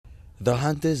The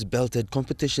Hunters belted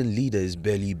competition leaders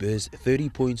Burleigh Bears 30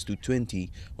 points to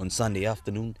 20 on Sunday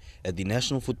afternoon at the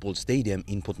National Football Stadium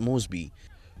in Port Moresby.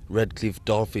 Redcliffe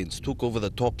Dolphins took over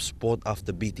the top spot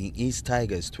after beating East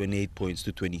Tigers 28 points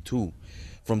to 22.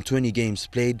 From 20 games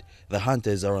played, the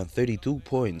Hunters are on 32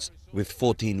 points with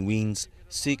 14 wins,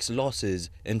 6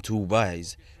 losses and 2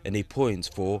 byes, and a points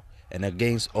for and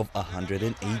against of 118.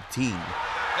 Is he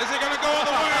going to go all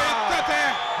the way?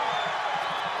 Tete!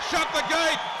 Shut the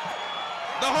gate!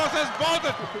 The horse has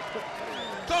bolted!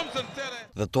 Thompson, Tete!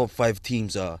 The top 5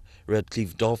 teams are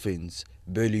Redcliffe Dolphins,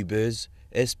 Burleigh Bears,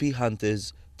 SP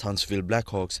Hunters, Townsville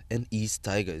Blackhawks and East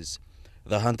Tigers.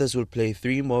 The Hunters will play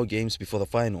 3 more games before the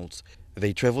finals.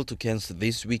 They travel to Cairns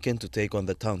this weekend to take on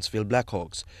the Townsville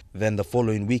Blackhawks. Then the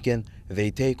following weekend, they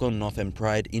take on Northern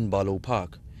Pride in Burleigh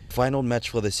Park. Final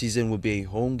match for the season will be a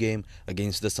home game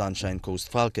against the Sunshine Coast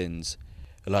Falcons.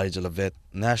 Elijah Lavette,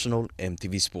 National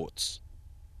EMTV Sports.